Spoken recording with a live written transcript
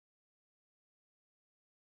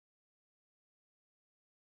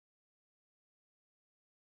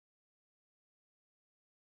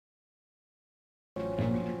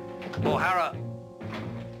O'Hara,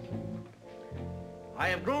 I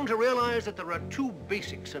have grown to realize that there are two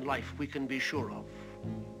basics in life we can be sure of.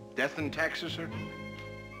 Death and taxes, sir?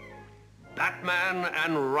 Batman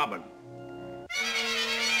and Robin.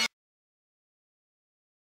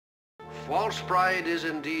 False pride is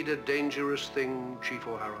indeed a dangerous thing, Chief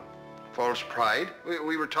O'Hara. False pride?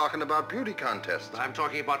 We were talking about beauty contests. I'm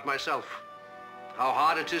talking about myself. How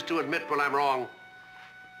hard it is to admit when I'm wrong.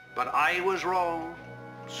 But I was wrong,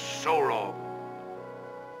 so wrong.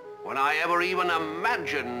 When I ever even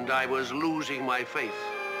imagined I was losing my faith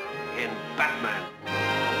in Batman.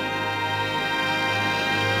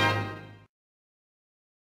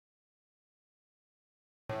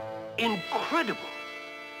 Incredible.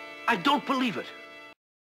 I don't believe it.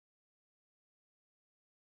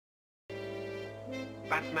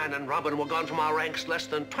 Batman and Robin were gone from our ranks less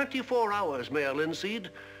than 24 hours, Mayor Linseed,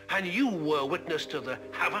 and you were witness to the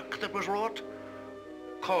havoc that was wrought.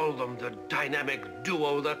 Call them the dynamic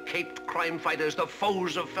duo, the caped crime fighters, the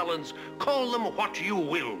foes of felons. Call them what you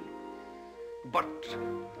will. But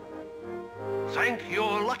thank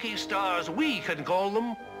your lucky stars, we can call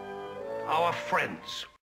them our friends.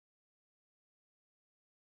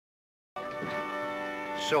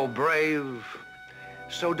 So brave,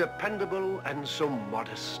 so dependable, and so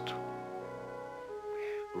modest.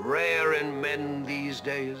 Rare in men these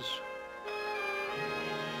days.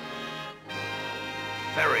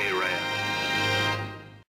 Very rare.